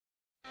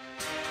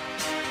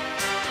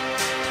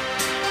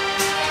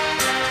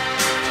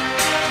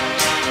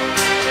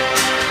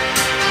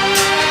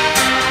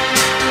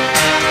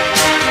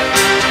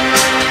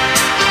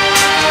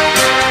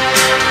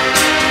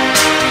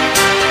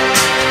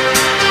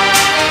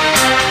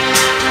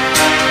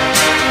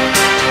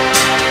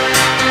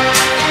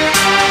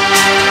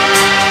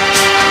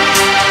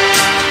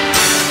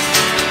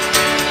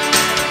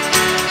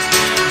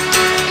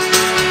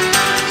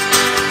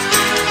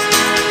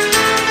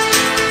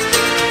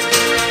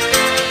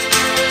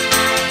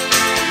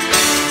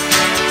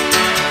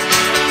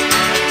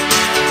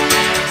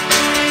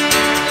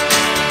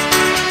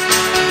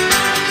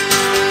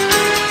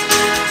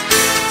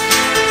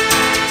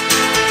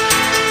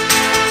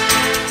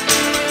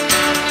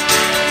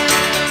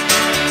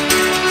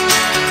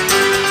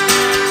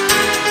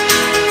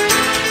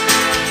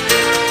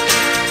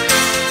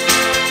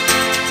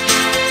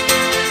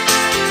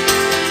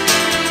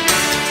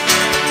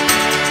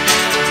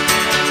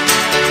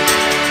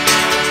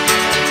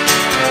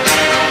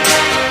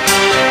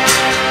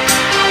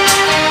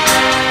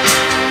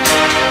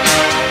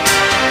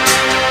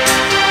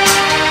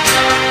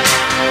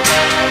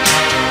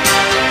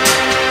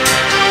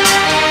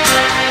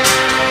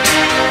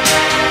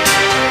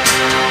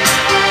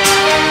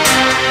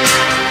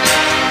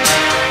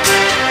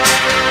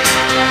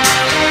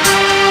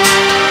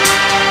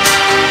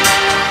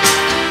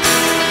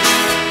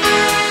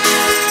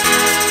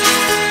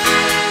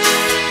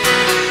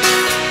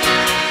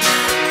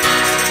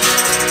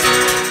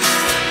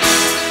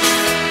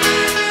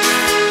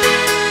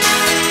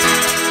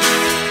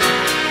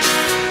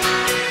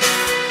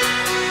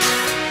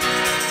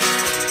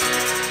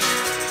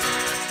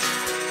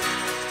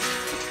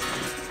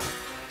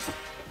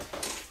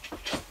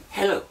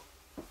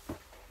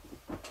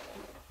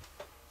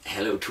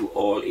Hello to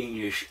all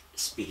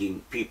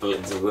English-speaking people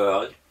in the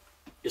world,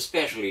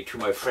 especially to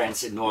my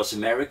friends in North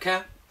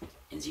America,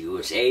 in the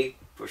USA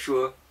for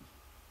sure,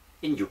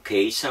 in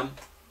UK some,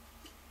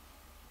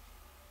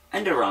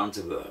 and around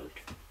the world.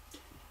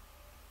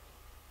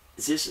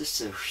 This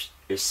is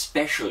a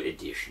special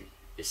edition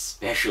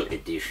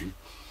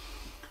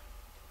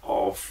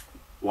of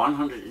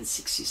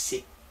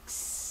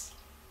 166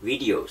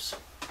 videos,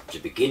 the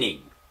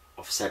beginning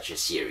of such a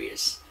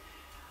series.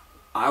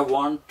 I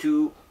want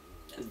to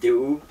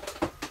do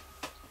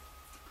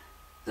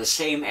the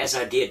same as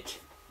I did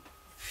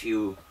a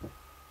few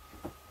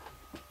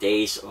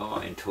days,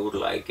 or in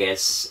total I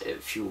guess a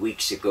few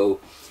weeks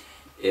ago,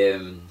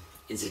 in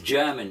the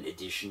German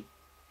edition.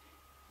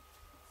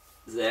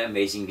 There,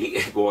 amazingly,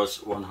 it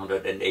was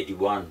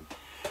 181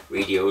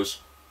 videos.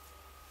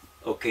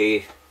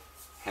 Okay,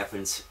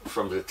 happens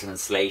from the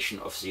translation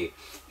of the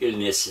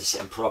illnesses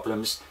and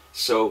problems.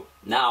 So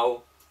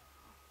now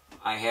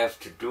I have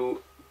to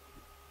do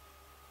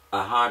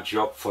a hard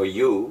job for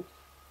you,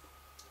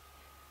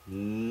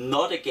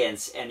 not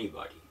against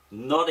anybody,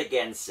 not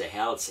against the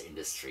health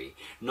industry,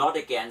 not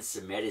against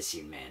the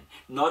medicine man,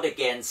 not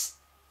against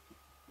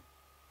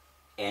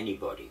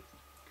anybody,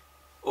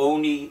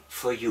 only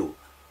for you.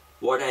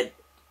 What I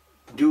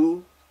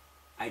do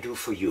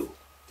for you.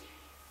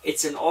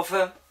 It's an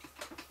offer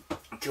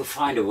to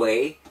find a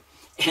way,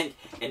 and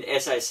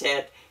as I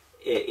said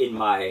in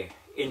my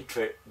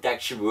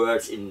introduction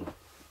words in,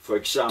 for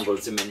example,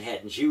 the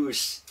Manhattan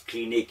Juice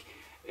Clinic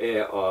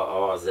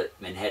or the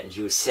Manhattan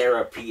Juice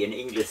Therapy in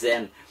English,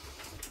 then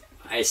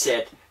I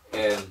said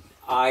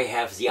I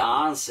have the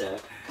answer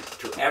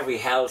to every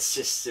health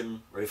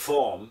system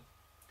reform.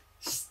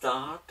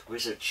 Start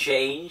with a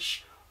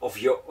change of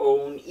your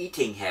own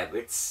eating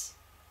habits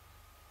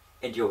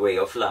and your way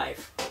of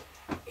life.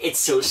 It's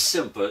so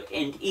simple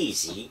and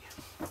easy.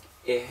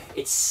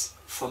 It's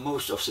for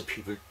most of the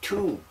people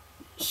too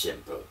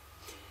simple,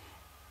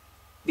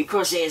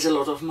 because there is a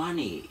lot of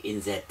money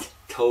in that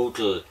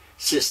total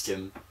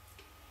system,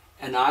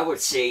 and I would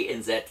say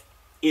in that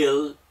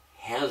ill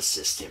health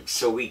system.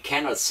 So we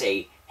cannot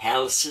say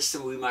health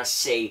system, we must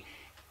say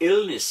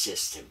illness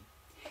system.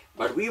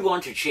 But we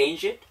want to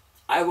change it.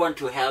 I want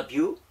to help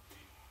you,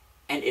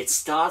 and it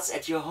starts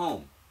at your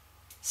home.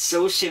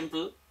 So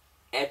simple,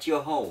 at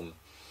your home.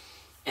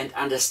 And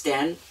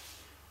understand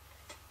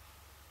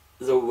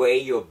the way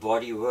your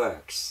body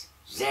works.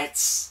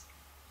 That's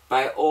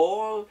by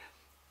all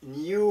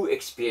new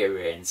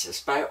experiences,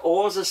 by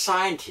all the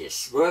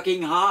scientists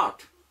working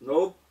hard,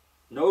 no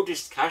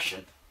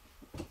discussion.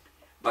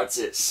 But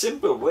the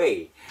simple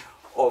way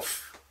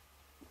of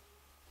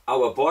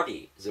our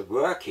body, the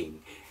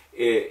working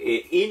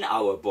in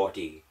our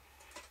body,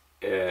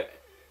 the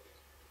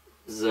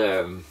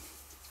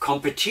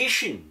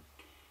competition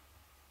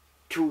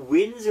to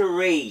win the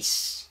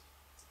race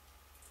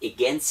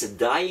against the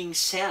dying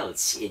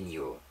cells in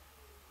you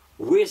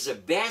with the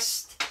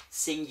best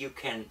thing you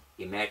can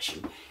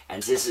imagine,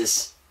 and this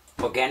is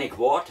organic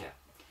water.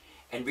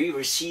 And we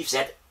receive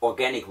that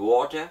organic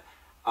water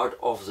out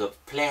of the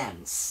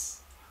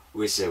plants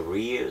with a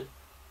real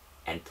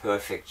and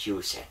perfect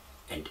juice.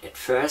 And at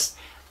first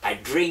I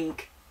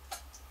drink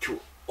to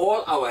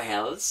all our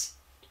health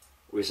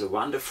with a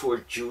wonderful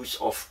juice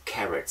of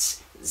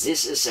carrots.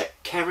 This is a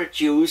carrot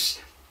juice,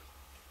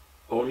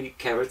 only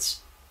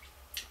carrots.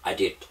 I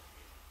did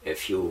a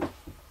few,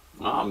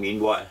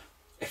 meanwhile,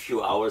 a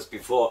few hours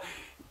before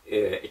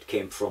it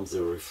came from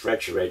the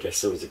refrigerator,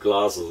 so the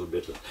glass is a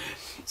bit.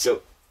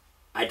 So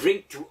I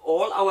drink to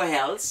all our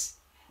health,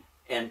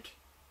 and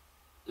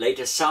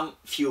later some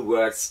few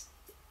words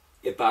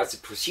about the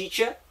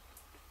procedure,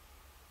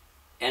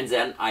 and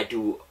then I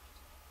do,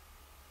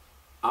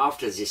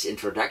 after these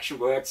introduction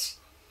words,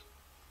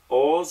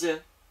 all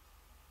the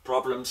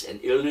problems and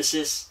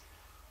illnesses.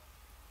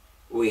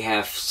 We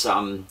have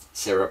some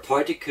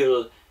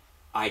therapeutical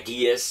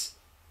ideas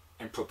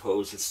and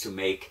proposals to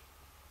make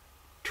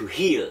to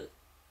heal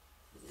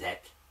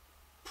that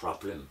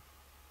problem.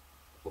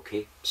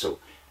 Okay, so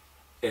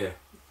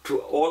to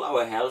all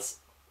our health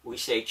we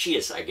say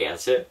cheers, I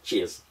guess.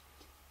 Cheers.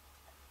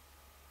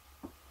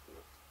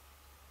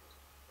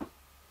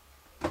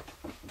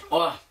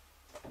 Oh,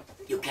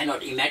 you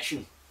cannot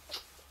imagine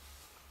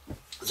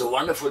the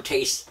wonderful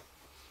taste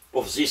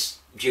of this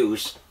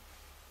juice,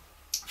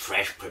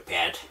 fresh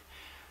prepared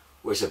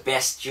with the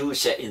best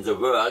juicer in the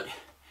world.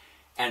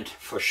 And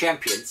for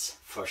champions,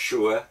 for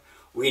sure,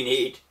 we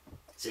need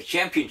the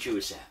champion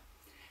juicer.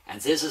 And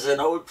this is an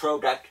old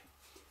product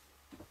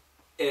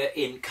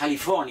in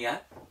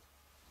California,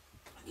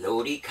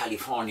 Lodi,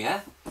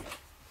 California,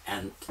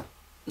 and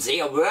they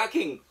are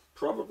working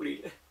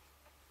probably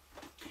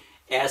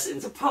as in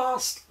the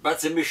past,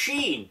 but the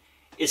machine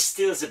is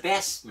still the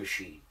best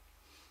machine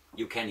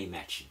you can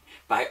imagine.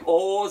 By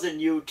all the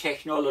new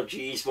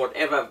technologies,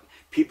 whatever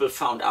people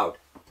found out,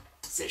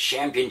 the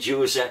champion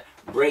juicer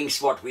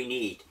brings what we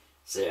need,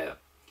 the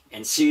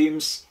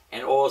enzymes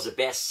and all the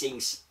best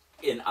things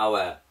in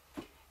our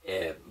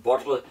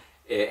bottle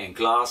and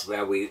glass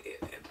where we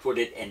put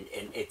it, and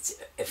it's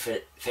a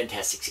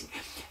fantastic thing.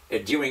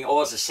 During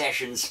all the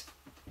sessions,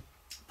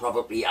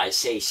 probably I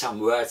say some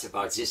words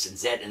about this and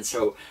that, and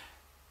so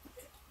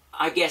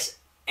I guess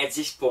at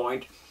this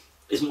point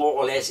is more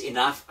or less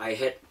enough. I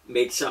had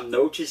made some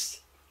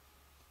notice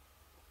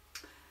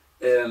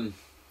to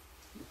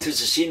the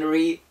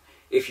scenery.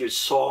 If you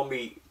saw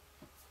me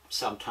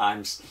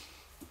sometimes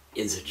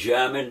in the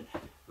German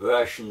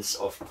versions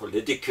of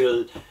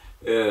political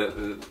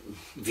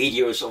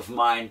videos of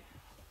mine,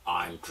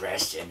 I'm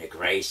dressed in a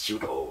grey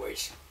suit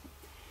always.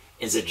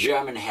 In the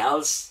German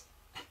health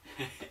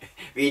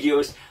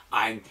videos,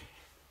 I'm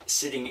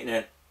sitting in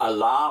an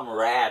alarm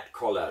red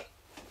colored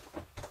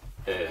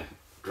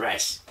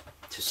dress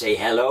to say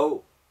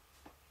hello,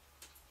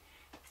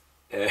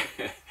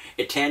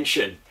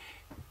 attention,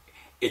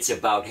 it's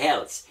about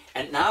health.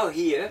 And now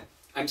here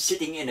I'm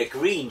sitting in a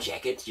green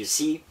jacket. You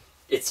see,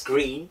 it's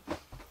green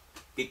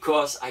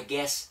because I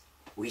guess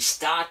we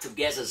start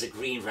together the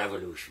green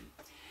revolution.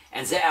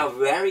 And there are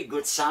very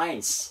good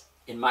signs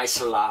in my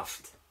so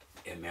loved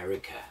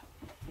America.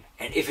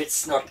 And if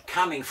it's not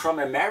coming from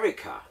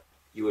America,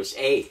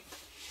 USA,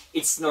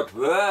 it's not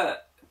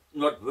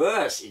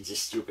worse in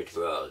this stupid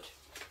world.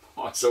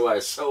 So there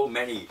are so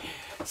many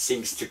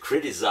things to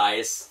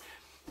criticize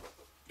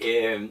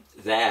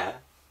there.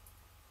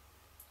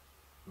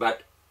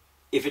 But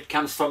if it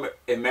comes from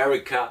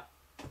America,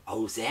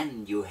 oh,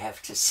 then you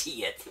have to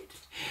see it.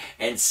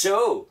 And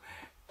so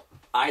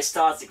I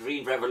start the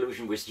Green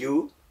Revolution with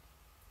you.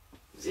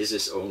 This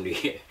is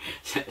only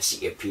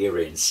the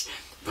appearance.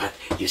 But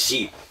you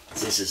see,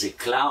 this is a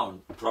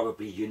clown.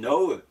 Probably you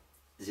know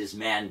this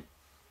man.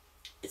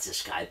 It's a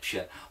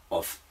sculpture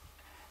of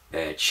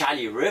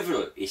Charlie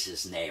Rivel is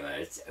his name.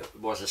 It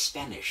was a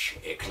Spanish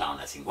clown,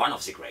 I think, one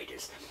of the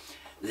greatest.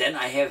 Then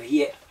I have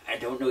here, I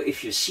don't know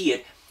if you see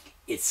it,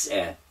 it's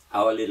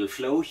our little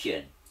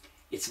Flochen.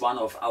 It's one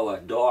of our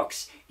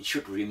dogs. It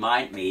should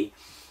remind me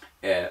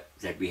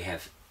that we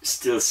have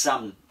still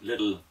some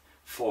little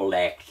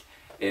four-legged,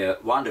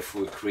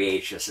 wonderful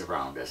creatures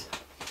around us.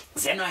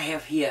 Then I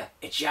have here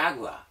a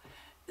jaguar.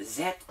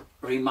 That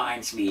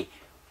reminds me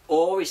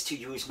always to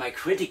use my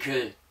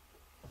critical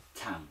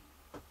tongue.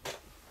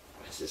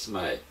 This is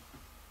my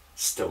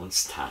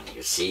stone's tongue,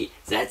 you see.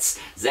 That's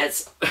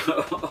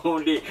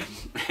only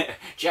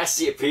just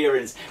the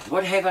appearance.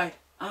 What have I?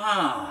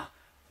 Ah,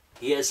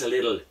 here's a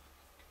little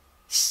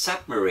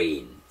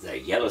submarine, the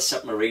yellow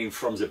submarine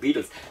from the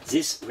Beatles.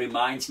 This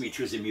reminds me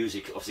to the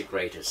music of the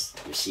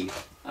greatest, you see.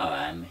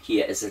 I'm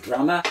here as a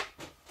drummer,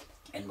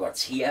 and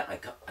what's here,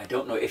 I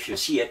don't know if you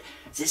see it,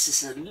 this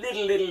is a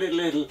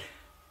little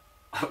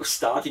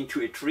starting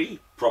to a tree,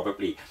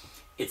 probably.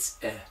 It's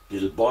a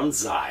little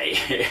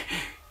bonsai,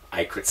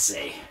 I could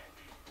say.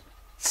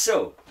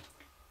 So,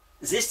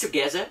 this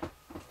together,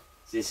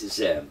 this is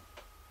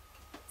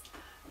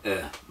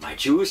my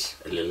juice,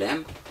 a little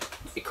lamp,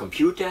 a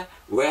computer,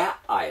 where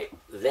I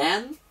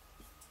then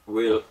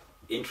will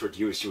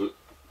introduce you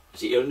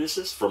the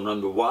illnesses from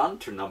number 1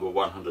 to number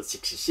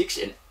 166,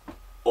 and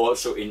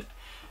also in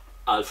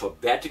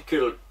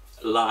alphabetical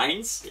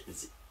lines,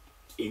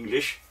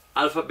 English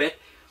alphabet.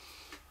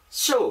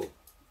 So,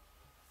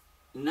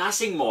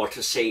 nothing more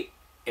to say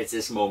at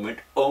this moment,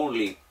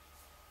 only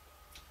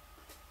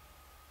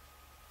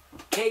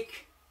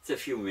take the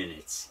few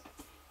minutes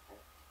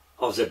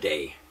of the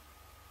day,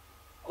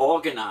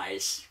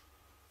 organize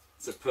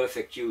the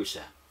perfect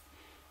user,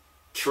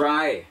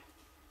 try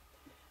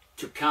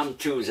to come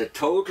to the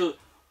total,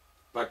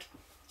 but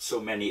so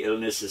many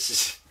illnesses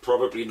is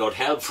probably not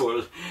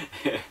helpful.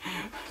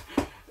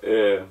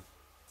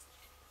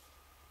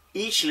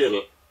 Each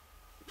little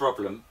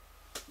problem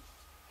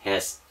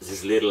has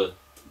this little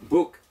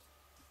book,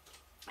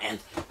 and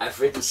I've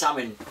written some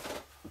in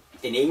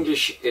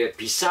English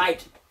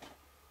beside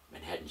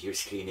Manhattan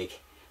Juice Clinic,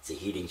 the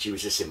healing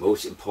juices, the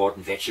most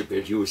important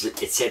vegetable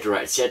juices, etc.,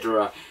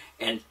 etc.,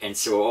 and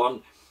so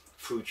on,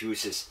 fruit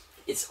juices.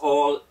 It's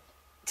all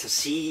to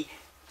see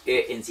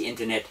in the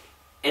internet.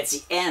 At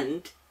the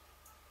end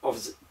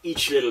of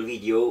each little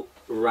video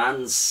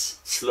runs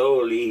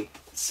slowly,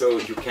 so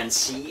you can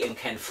see and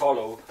can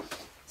follow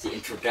the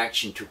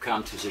introduction to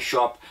come to the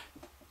shop,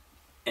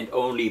 and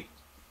only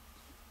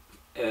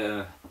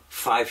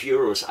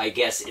 €5, I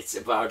guess. It's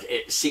about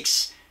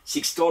 $6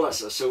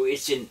 or so.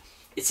 It's an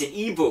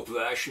ebook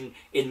version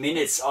in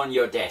minutes on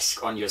your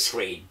desk, on your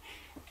screen,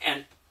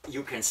 and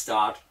you can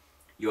start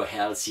your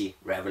healthy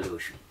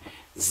revolution.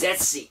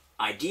 That's the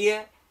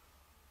idea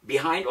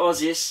behind all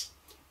this.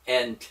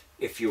 And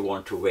if you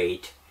want to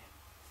wait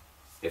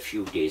a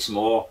few days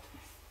more,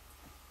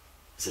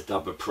 the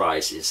double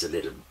price is a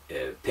little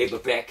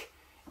paperback.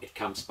 It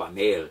comes by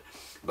mail,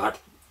 but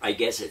I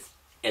guess it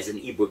as an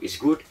ebook is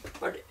good,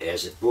 but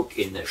as a book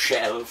in the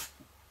shelf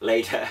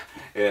later,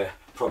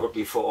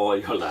 probably for all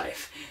your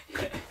life.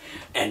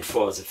 And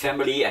for the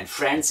family and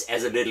friends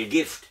as a little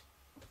gift.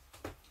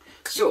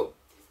 So,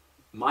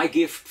 my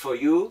gift for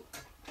you,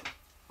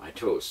 my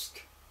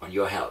toast on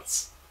your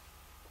health.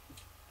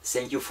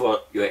 Thank you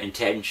for your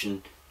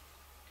attention.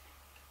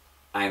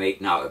 I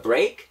make now a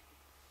break,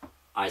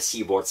 I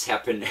see what's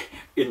happened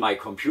in my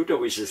computer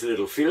with this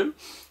little film,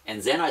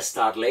 and then I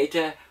start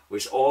later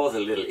with all the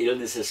little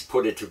illnesses,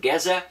 put it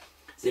together.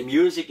 The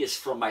music is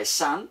from my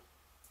son,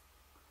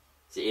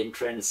 the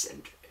entrance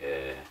and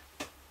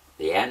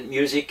the end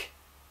music.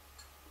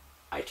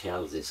 I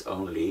tell this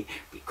only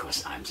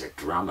because I'm the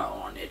drummer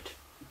on it.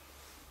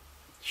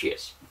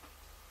 Cheers.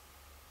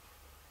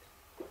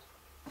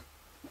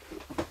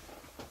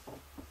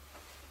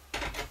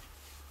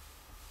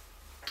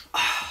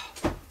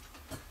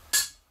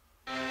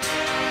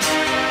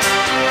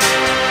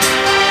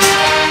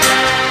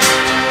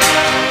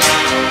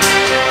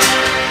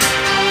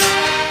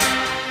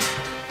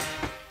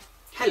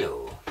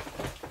 Hello.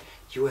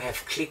 You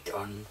have clicked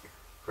on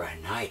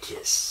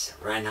rhinitis.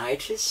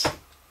 Rhinitis?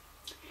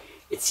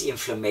 It's the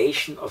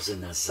inflammation of the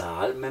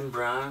nasal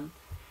membrane,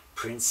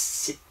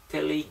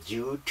 principally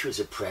due to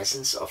the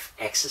presence of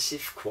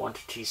excessive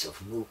quantities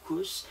of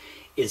mucus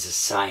in the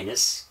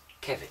sinus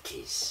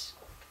cavities.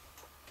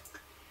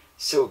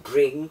 So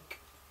drink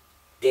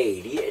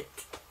daily at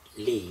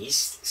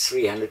least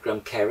 300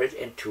 gram carrot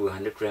and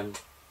 200 gram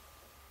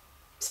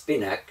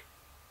spinach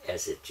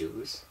as a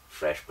juice,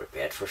 fresh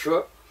prepared for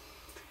sure.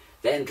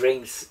 Then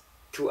drink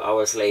 2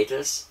 hours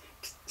later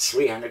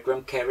 300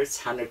 gram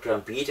carrots, 100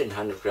 gram beet and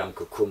 100 gram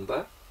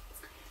cucumber.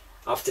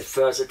 After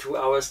further 2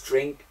 hours,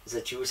 drink the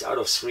juice out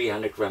of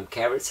 300 gram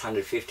carrots,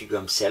 150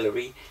 gram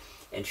celery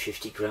and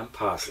 50 gram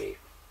parsley.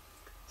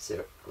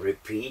 So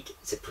repeat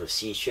the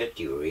procedure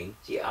during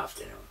the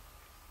afternoon.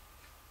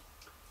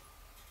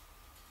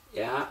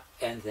 Yeah,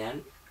 and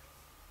then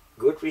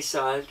good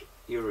result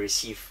you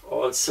receive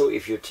also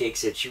if you take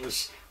the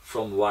juice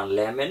from 1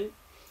 lemon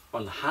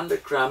on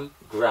 100 gram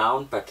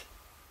ground but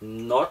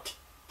not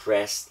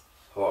pressed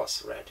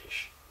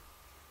horseradish.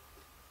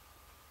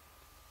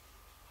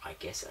 I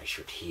guess I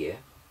should here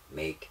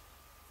make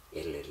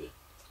a little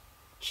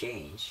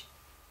change.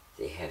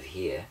 They have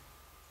here,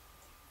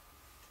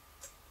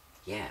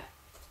 yeah,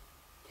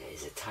 there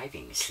is a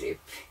typing slip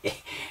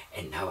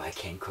and now I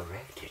can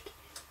correct it.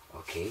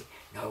 Okay,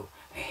 no,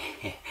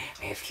 I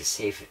have to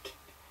save it.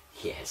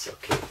 Yes,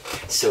 okay.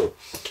 So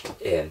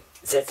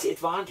that's the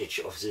advantage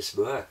of this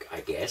work,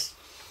 I guess.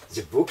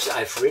 The books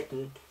I've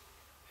written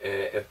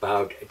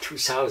about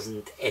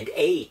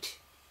 2008,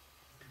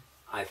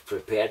 I've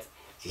prepared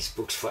these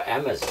books for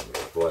Amazon.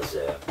 It was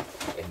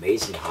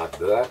amazing hard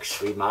work.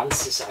 3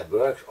 months I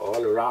worked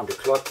all around the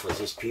clock for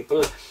these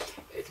people.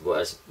 It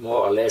was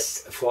more or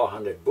less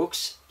 400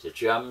 books, the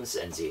Germans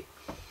and the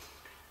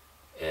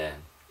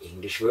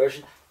English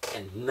version.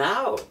 And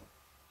now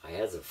I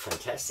have a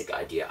fantastic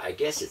idea. I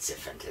guess it's a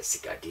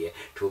fantastic idea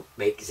to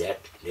make that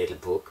little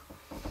book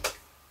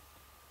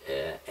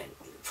and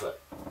for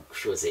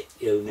sure the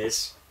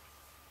illness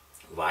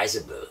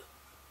visible.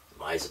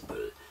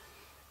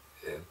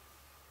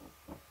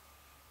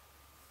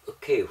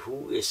 Okay,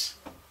 who is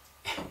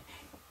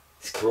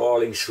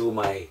scrolling through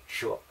my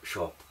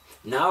shop?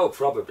 Now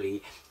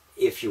probably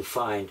if you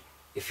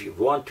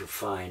want to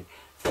find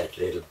that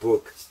little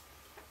book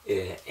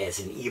as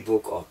an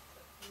ebook or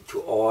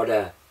to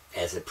order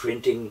as a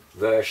printing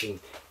version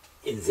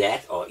in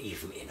that or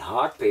even in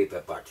hard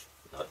paper, but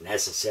not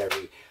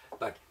necessary,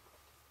 but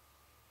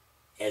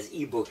as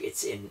ebook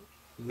it's in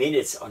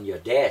minutes on your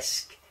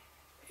desk.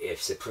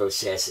 If the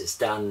process is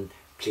done,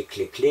 click,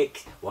 click,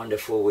 click.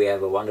 Wonderful. We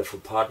have a wonderful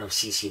partner,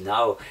 CC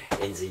Now,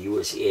 in the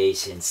USA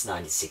since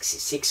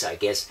 1966, I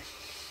guess.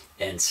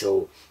 And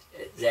so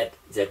that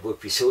would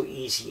be so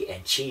easy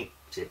and cheap.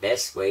 The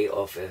best way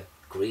of a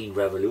green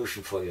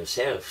revolution for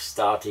yourself,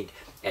 starting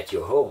at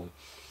your home.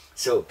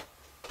 So,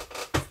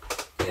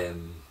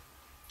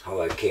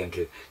 how I came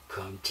to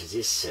come to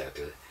this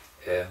circle.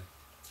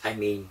 I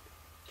mean,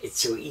 it's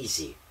so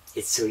easy.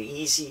 It's so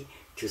easy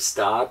to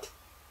start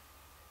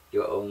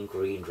your own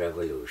green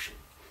revolution.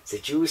 The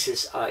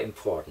juices are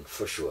important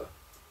for sure,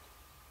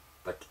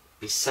 but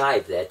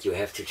beside that you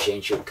have to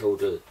change your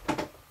total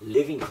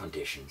living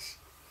conditions.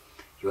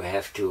 You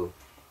have to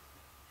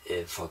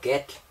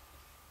forget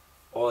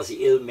all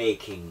the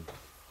ill-making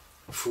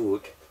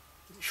food,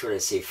 should I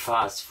say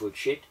fast food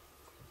shit,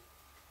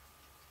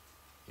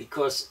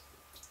 because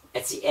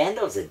at the end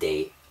of the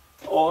day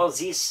all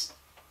these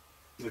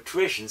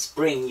nutritions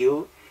bring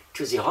you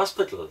to the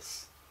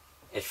hospitals.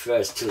 At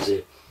first to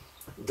the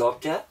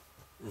doctor,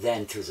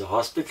 then to the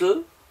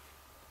hospital,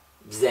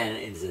 then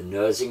in the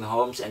nursing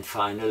homes, and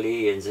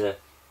finally in the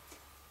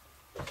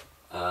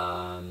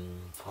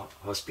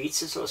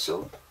hospices or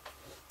so.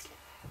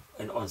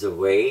 And on the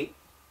way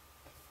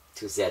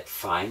to that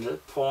final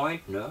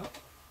point, no,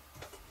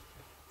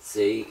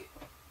 they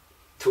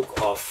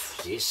took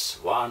off this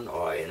one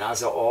or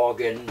another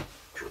organ.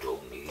 You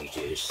don't need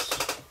this,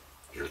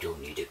 you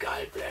don't need a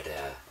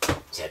gallbladder,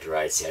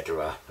 etc.,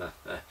 etc.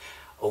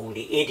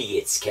 Only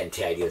idiots can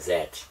tell you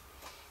that.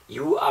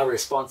 You are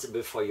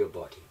responsible for your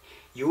body.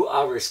 You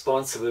are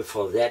responsible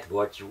for that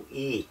what you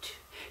eat.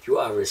 You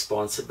are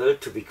responsible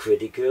to be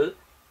critical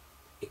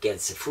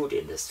against the food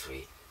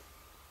industry.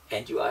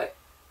 And you are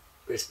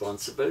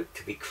responsible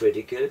to be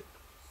critical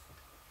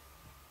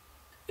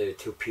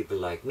to people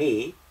like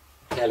me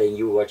telling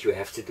you what you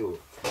have to do.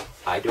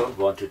 I don't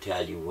want to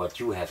tell you what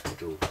you have to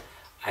do.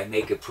 I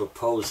make a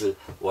proposal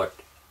what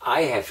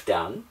I have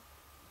done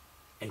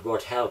and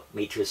what helped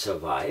me to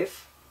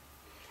survive,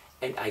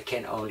 and I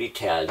can only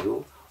tell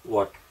you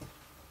what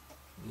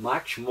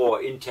much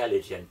more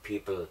intelligent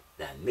people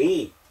than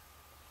me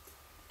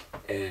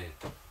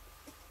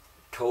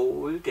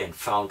told and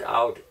found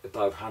out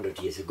about 100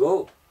 years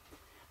ago.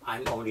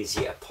 I'm only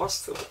the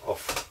apostle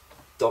of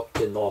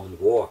Dr. Norman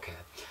Walker.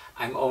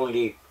 I'm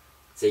only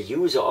the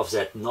user of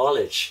that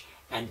knowledge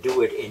and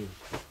do it in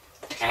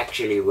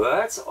actually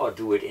words or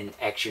do it in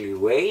actually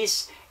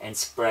ways and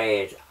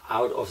spray it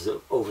out of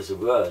over the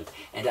world.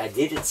 And I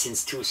did it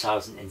since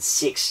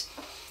 2006.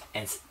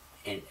 And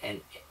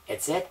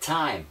at that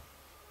time,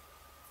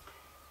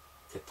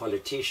 the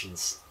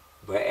politicians,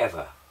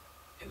 wherever,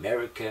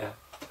 America,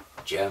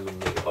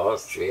 Germany,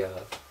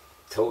 Austria,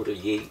 total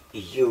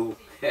EU,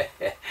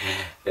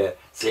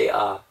 they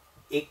are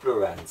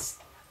ignorant,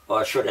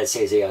 or should I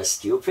say they are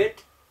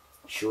stupid?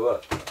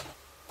 Sure.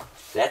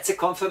 That's a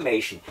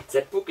confirmation.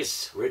 That book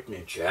is written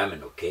in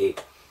German, okay?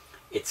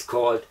 It's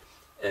called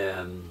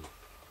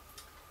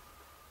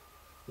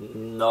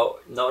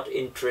Not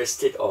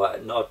Interested or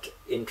Not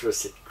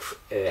Interested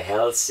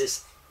Health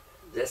System.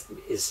 Das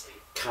ist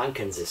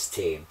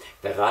Krankensystem.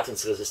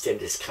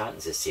 Beratungsresistentes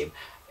Krankensystem.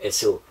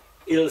 So,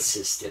 ill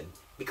system.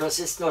 Because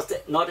it's not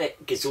a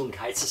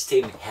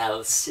Gesundheitssystem,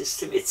 health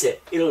system, it's an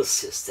ill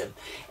system.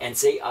 And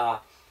they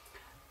are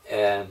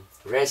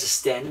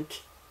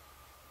resistant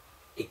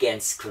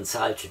against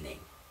consulting,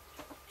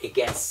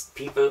 against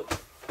people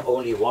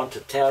only want to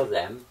tell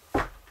them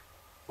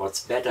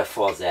what's better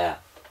for their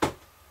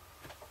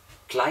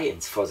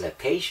clients, for their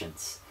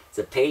patients.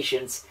 The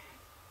patients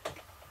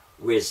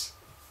with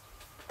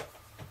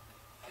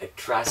a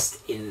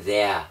trust in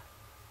their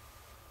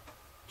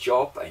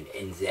job and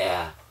in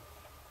their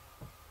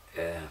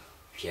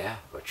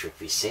what should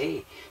we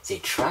say? They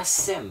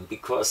trust them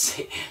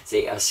because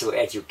they are so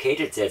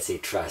educated that they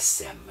trust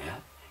them. Yeah?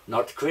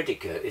 Not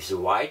critical. If the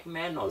white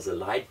man or the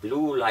light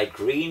blue, light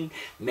green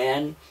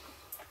man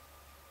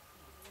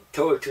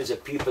told to the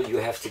people you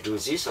have to do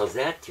this or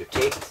that, you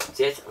take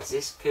that or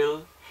this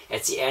pill,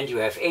 at the end you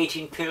have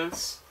 18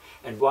 pills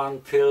and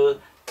one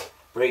pill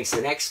brings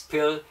the next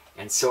pill,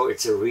 and so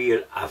it's a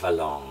real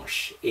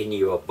avalanche in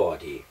your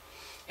body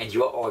and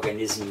your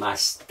organism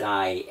must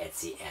die at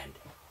the end.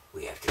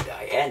 We have to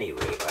die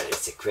anyway, but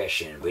it's a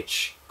question in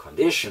which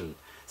condition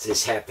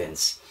this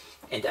happens.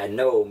 And I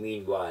know,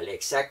 meanwhile,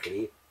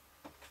 exactly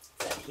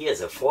that here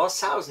the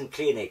 4,000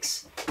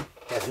 clinics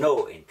have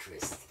no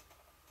interest,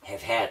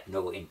 have had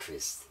no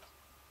interest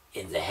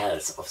in the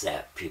health of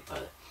their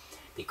people.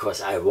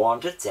 Because I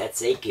wanted that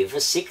they give a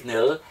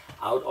signal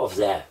out of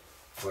their,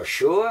 for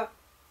sure,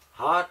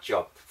 hard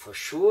job. For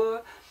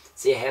sure,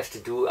 they have to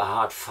do a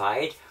hard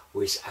fight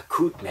with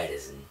acute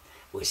medicine,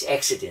 with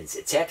accidents,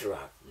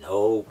 etc.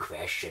 No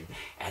question.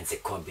 And the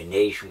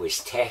combination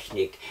with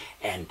technique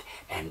and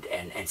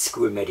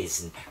school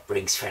medicine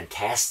brings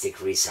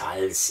fantastic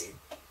results.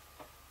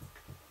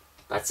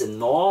 But the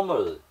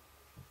normal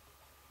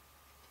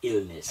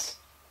illness,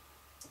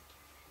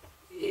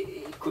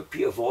 it could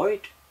be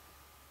avoided.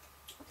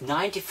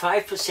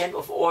 95%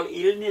 of all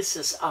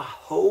illnesses are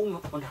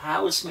home and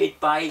house made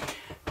by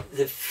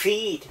the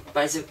feed,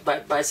 by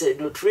the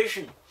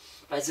nutrition,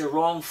 by the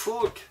wrong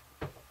food.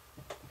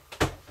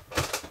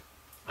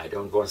 I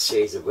don't want to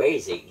say the way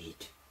they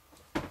eat.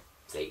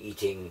 They're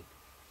eating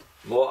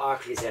more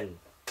ugly than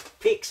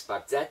pigs,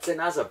 but that's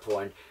another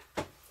point.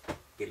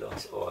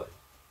 Belongs all.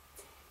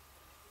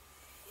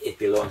 It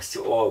belongs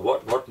to all.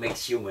 What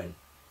makes human?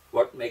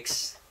 What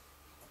makes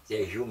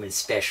the human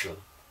special?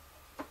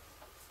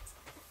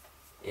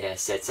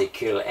 Yes, that they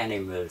kill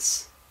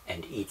animals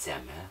and eat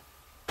them.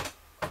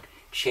 Huh?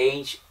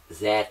 Change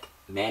that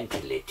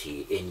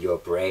mentality in your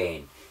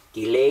brain.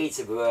 Delay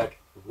the word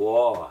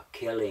war,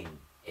 killing,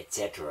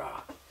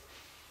 etc.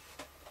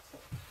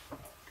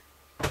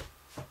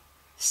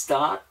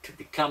 Start to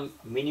become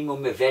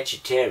minimum a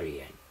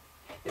vegetarian.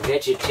 A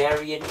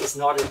vegetarian is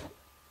not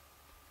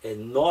a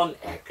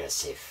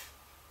non-aggressive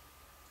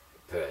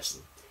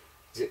person.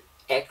 The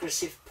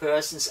aggressive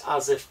persons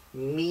are the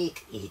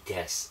meat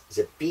eaters,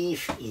 the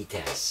beef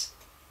eaters.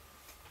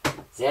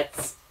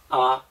 That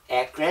are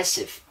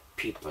aggressive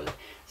people.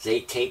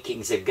 They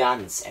taking the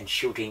guns and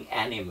shooting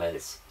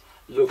animals.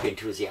 Look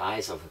into the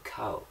eyes of a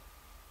cow.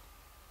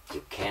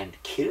 You can't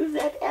kill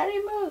that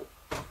animal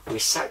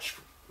with such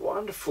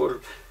wonderful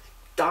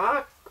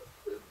dark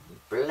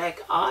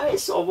black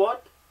eyes or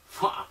what?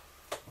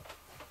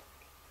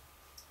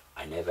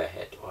 I never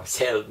had or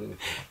seldom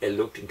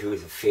looked into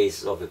the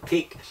face of a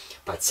pig,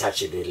 but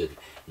such a little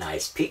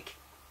nice pig.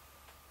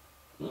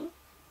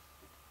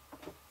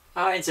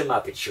 Ah, in the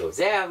Muppet Show,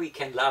 there we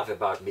can laugh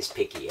about Miss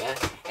Piggy, yeah?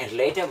 And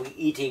later we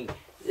eating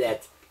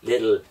that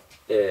little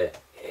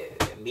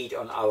meat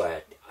on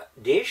our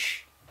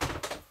dish.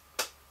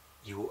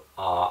 You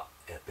are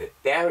a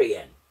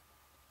barbarian.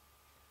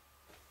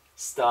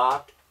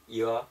 Start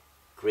your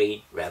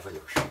green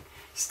revolution.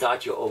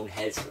 Start your own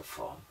health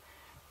reform.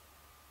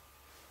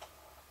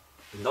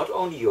 not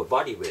only your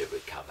body will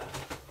recover,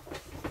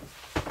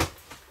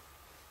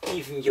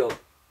 even your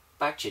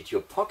budget,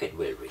 your pocket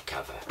will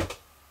recover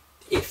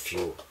if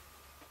you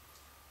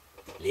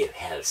live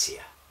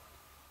healthier.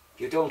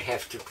 You don't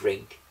have to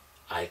drink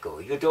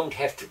alcohol. You don't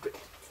have to drink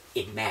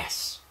in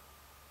mass.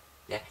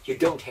 Yeah? You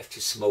don't have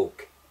to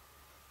smoke.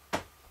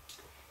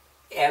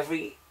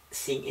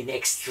 Everything in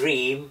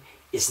extreme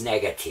is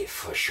negative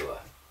for sure.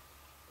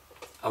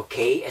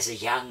 Okay, as a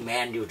young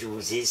man you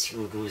do this,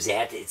 you do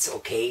that, it's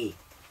okay.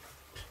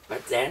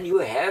 But then you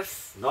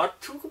have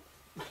not to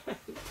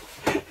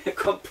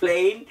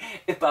complain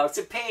about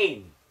the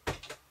pain.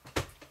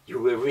 You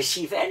will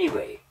receive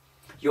anyway.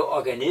 Your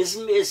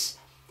organism is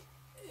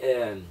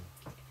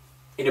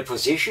in a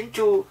position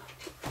to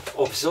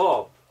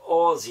absorb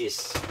all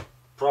these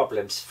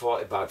problems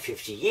for about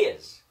 50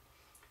 years.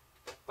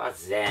 But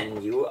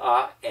then you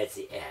are at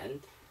the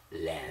end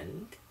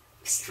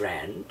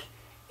strand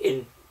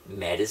in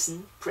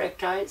medicine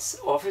practice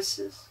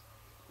offices,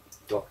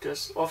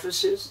 doctors'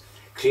 offices,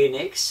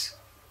 clinics,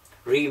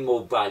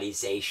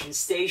 remobilization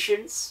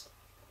stations,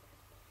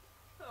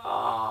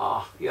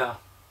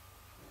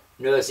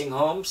 nursing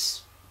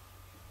homes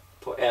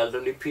for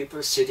elderly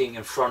people sitting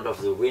in front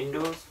of the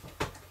windows,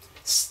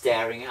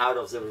 staring out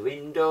of the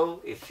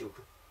window if you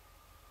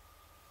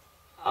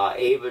are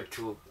able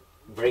to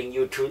bring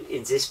you to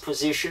in these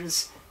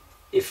positions.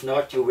 If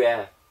not, you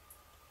were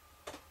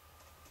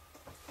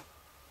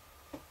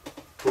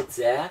put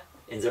there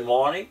in the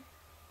morning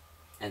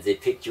and they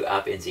picked you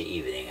up in the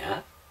evening.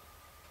 Huh?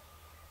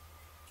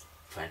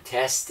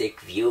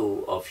 Fantastic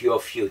view of your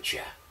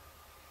future.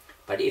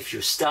 But if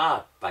you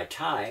start by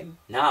time,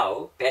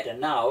 now, better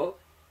now,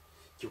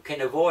 you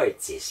can avoid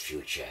this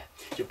future.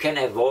 You can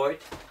avoid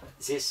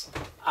this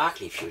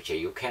ugly future.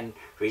 You can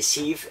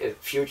receive a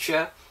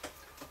future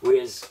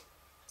with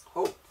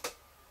hope,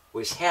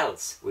 with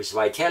health, with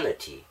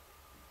vitality,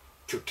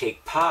 to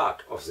take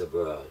part of the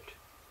world,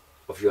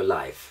 of your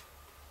life,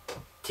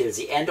 till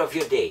the end of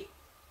your day.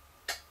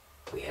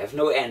 We have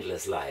no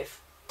endless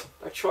life,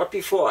 but short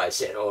before, I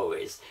said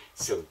always.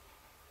 So,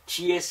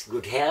 cheers,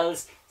 good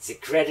health. The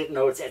credit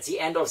notes at the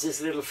end of this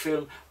little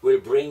film will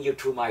bring you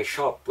to my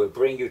shop, will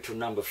bring you to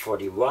number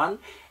 41,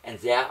 and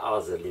there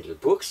are the little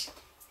books.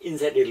 In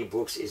that little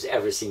books is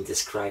everything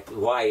described,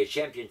 why a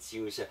champion's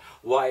user,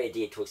 why a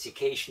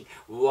detoxification,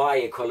 why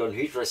a colon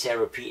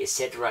hydrotherapy,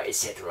 etc.,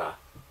 etc.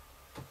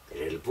 The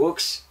little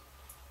books,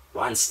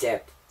 one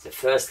step, the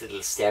first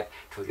little step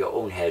to your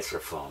own health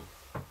reform.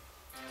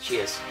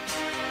 Cheers.